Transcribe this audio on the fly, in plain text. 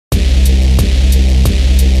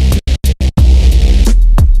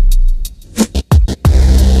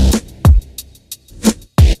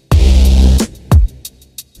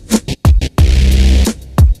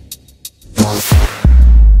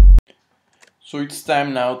So it's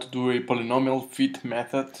time now to do a polynomial fit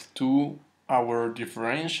method to our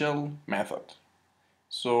differential method.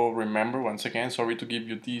 So remember, once again, sorry to give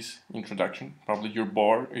you this introduction. Probably you're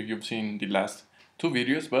bored if you've seen the last two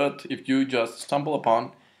videos, but if you just stumble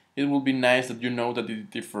upon, it will be nice that you know that the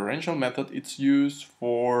differential method it's used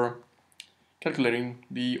for calculating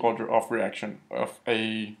the order of reaction of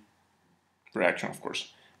a reaction, of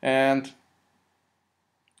course. And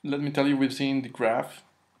let me tell you, we've seen the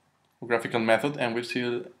graphical method, and we've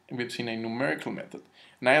seen a numerical method.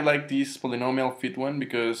 And I like this polynomial fit one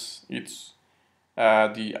because it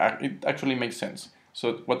actually makes sense.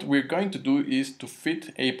 So what we're going to do is to fit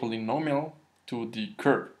a polynomial to the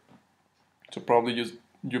curve. So probably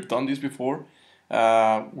you've done this before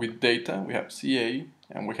with data. We have CA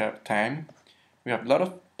and we have time. We have a lot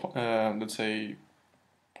of let's say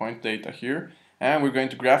point data here, and we're going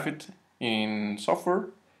to graph it in software.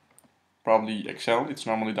 Probably Excel. It's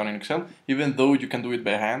normally done in Excel, even though you can do it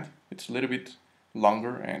by hand. It's a little bit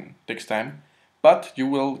longer and takes time, but you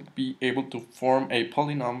will be able to form a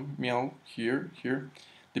polynomial here,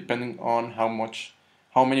 depending on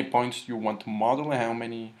how many points you want to model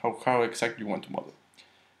and how exact you want to model.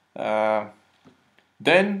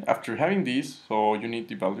 Then after having this, so you need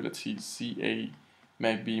the value. Let's see, CA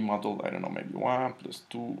may be modeled, I don't know, maybe 1 plus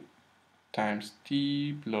 2 times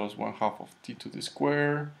t plus 1/2 of t to the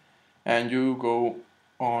square. And you go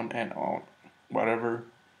on and on, whatever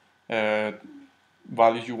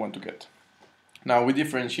values you want to get. Now we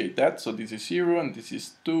differentiate that, so this is 0, and this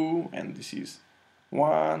is 2, and this is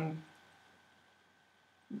 1,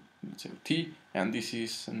 let's say t, and this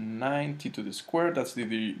is 9t to the square. That's the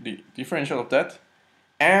differential of that.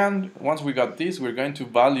 And once we got this, we're going to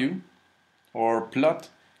value or plot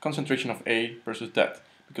concentration of A versus that,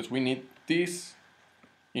 because we need this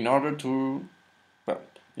in order to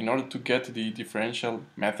get the differential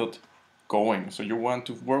method going. So you want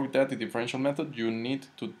to work with that, the differential method, you need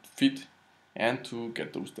to fit and to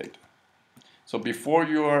get those data. So before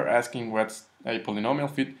you are asking what's a polynomial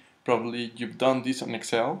fit, probably you've done this on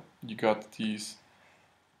Excel. You got these,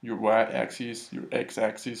 your y-axis, your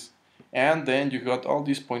x-axis, and then you got all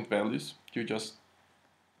these point values. You just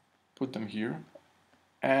put them here.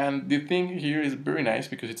 And the thing here is very nice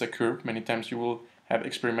because it's a curve. Many times you will have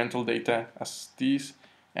experimental data as this,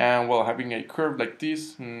 and while having a curve like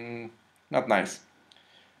this, not nice.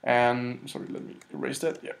 And sorry, let me erase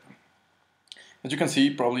that. Yeah. As you can see,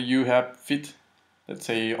 probably you have fit, let's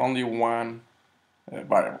say, only one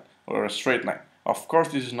variable or a straight line. Of course,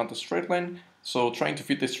 this is not a straight line, so trying to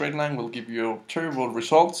fit a straight line will give you terrible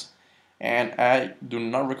results, and I do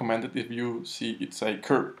not recommend it if you see it's a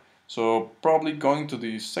curve. So probably going to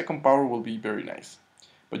the second power will be very nice.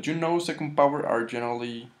 But you know, second power are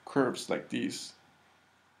generally curves like this.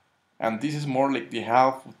 And this is more like the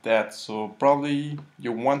half of that, so probably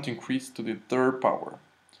you want to increase to the third power.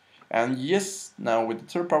 And yes, now with the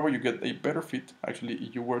third power you get a better fit. Actually,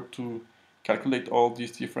 if you were to calculate all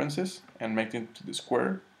these differences and make them to the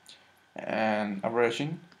square and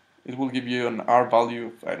averaging, it will give you an R value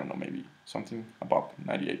of, I don't know, maybe something about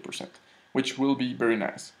 98%, which will be very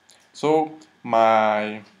nice. So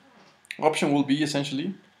my option will be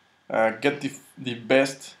essentially get the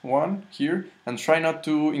best one here and try not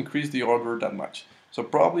to increase the order that much. So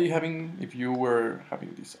probably if you were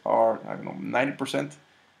having this R, I don't know, 90%,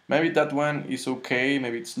 maybe that one is okay,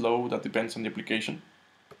 maybe it's low, that depends on the application.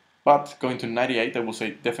 But going to 98, I will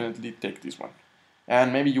say definitely take this one.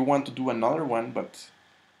 And maybe you want to do another one, but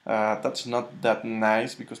that's not that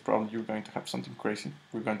nice because probably you're going to have something crazy.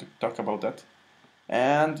 We're going to talk about that.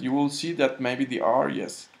 And you will see that maybe the R,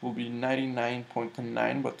 yes, will be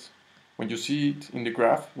 99.9, but when you see it in the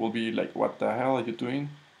graph, will be like, what the hell are you doing?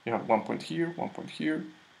 You have 1 point here, 1 point here,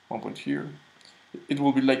 1 point here. It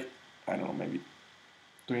will be like, I don't know, maybe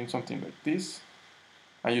doing something like this.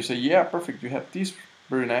 And you say, yeah, perfect, you have this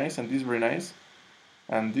very nice, and this very nice,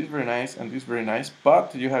 and this very nice, and this very nice,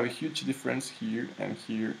 but you have a huge difference here, and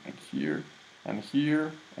here, and here, and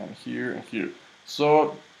here, and here, and here.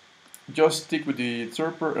 So just stick with the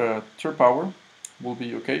third power, will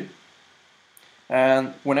be okay.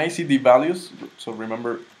 And when I see the values, so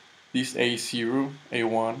remember this A0,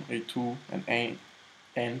 A1, A2, and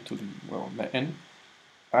n to the n.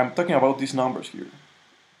 I'm talking about these numbers here.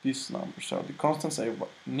 These numbers are the constants I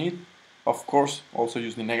need. Of course, also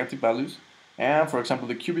use the negative values. And for example,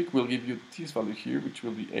 the cubic will give you this value here, which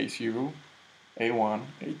will be A0, A1,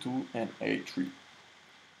 A2, and A3.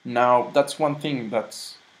 Now, that's one thing,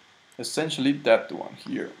 that's essentially that one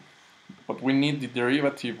here. But we need the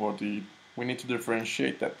derivative, or we need to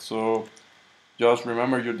differentiate that. So just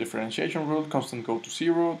remember your differentiation rule, constant go to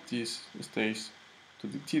 0, this stays to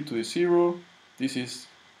the t to the 0, this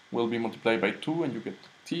will be multiplied by 2 and you get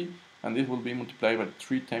t, and this will be multiplied by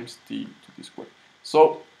 3 times t to the square.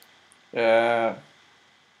 So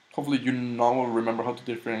hopefully you now remember how to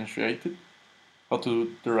differentiate it, how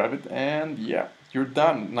to derive it, and yeah, you're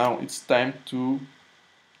done. Now it's time to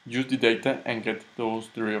use the data and get those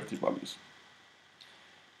derivative values.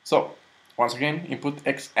 So once again, input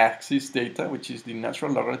x-axis data, which is the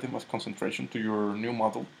natural logarithm of concentration to your new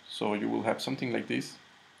model. So you will have something like this.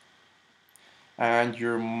 And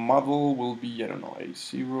your model will be, I don't know,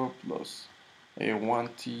 a0 plus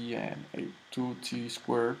a1t and a2t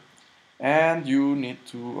squared. And you need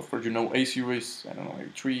to, of course, you know a0 is, I don't know,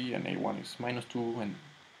 a3, and a1 is minus 2, and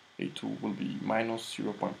a2 will be minus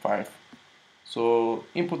 0.5. So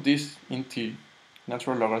input this in t,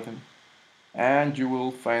 natural logarithm, and you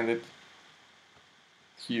will find it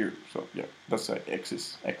here. So yeah, that's a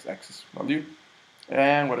x-axis value.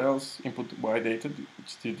 And what else? Input y data, which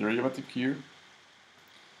is the derivative here.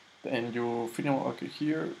 Then you final, okay,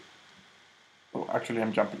 here. Oh, actually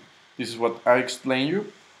I'm jumping. This is what I explained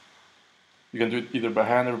you. You can do it either by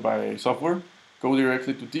hand or by software. Go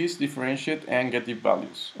directly to this, differentiate, and get the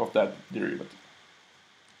values of that derivative.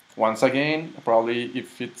 Once again, probably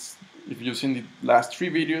if you've seen the last 3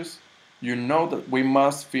 videos, you know that we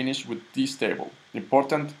must finish with this table. The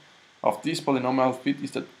important of this polynomial fit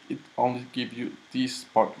is that it only gives you this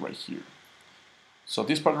part right here. So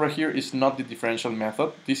this part right here is not the differential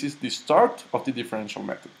method. This is the start of the differential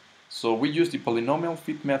method. So we use the polynomial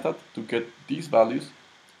fit method to get these values,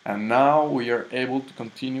 and now we are able to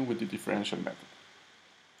continue with the differential method.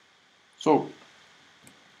 So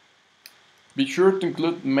be sure to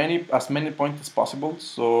include as many points as possible.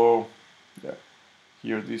 So yeah,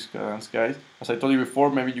 here these guys. As I told you before,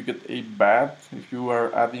 maybe you get a bad if you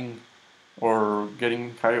are adding or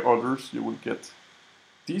getting higher orders, you will get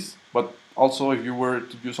this. But also, if you were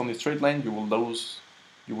to use only straight line, you will lose,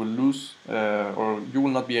 or you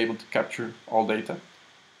will not be able to capture all data.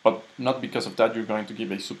 But not because of that you're going to give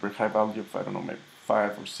a super high value of, I don't know, maybe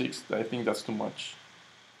 5 or 6. I think that's too much.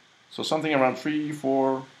 So something around 3,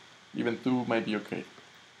 4, even 2 might be okay.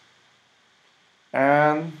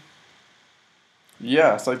 And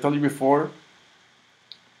yeah, as I told you before,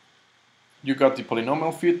 you got the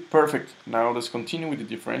polynomial fit, perfect. Now let's continue with the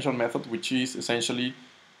differential method, which is essentially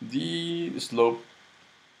the slope.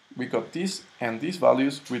 We got this and these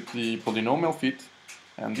values with the polynomial fit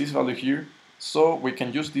and this value here. So we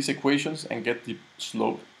can use these equations and get the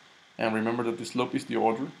slope. And remember that the slope is the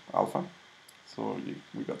order, alpha. So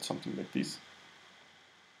we got something like this.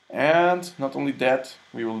 And not only that,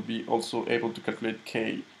 we will be also able to calculate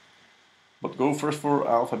k. But go first for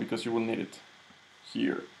alpha because you will need it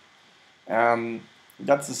here. And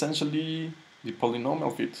that's essentially the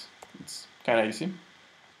polynomial fit. It's kind of easy.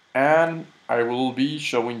 And I will be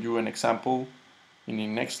showing you an example in the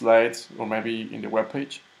next slides, or maybe in the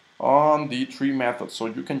webpage, on the 3 methods. So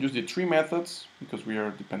you can use the 3 methods because we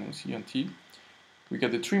are dependency on t. We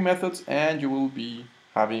get the 3 methods, and you will be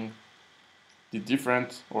having the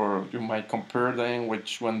different, or you might compare them,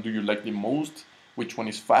 which one do you like the most, which one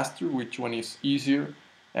is faster, which one is easier,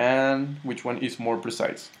 and which one is more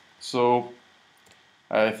precise. So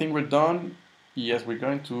I think we're done. Yes, we're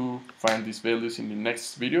going to find these values in the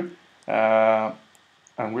next video,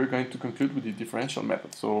 and we're going to conclude with the differential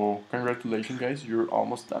method. So congratulations guys, you're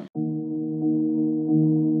almost done.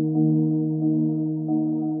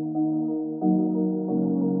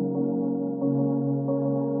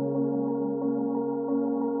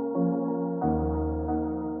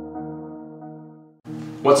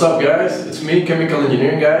 What's up guys, it's me, Chemical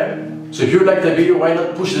Engineering Guy. So if you like the video, why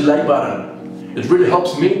not push the like button? It really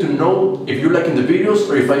helps me to know if you're liking the videos,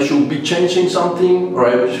 or if I should be changing something, or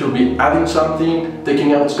I should be adding something,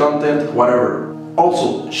 taking out content, whatever.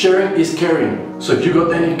 Also, sharing is caring. So if you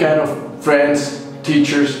got any kind of friends,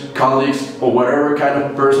 teachers, colleagues, or whatever kind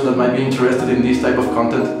of person that might be interested in this type of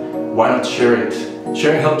content, why not share it?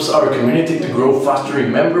 Sharing helps our community to grow faster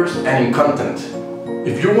in members and in content.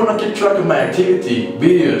 If you want to keep track of my activity,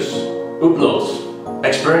 videos, uploads,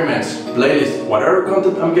 experiments, playlists, whatever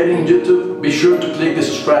content I'm getting on YouTube, be sure to click the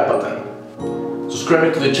subscribe button.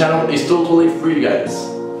 Subscribing to the channel is totally free guys.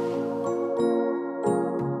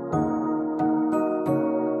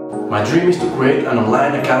 My dream is to create an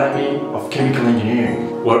online academy of chemical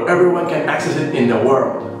engineering, where everyone can access it in the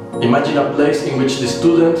world. Imagine a place in which the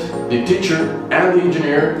student, the teacher, and the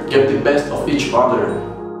engineer get the best of each other.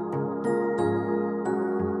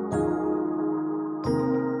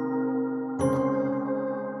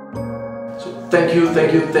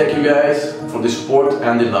 Thank you guys for the support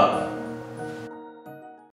and the love.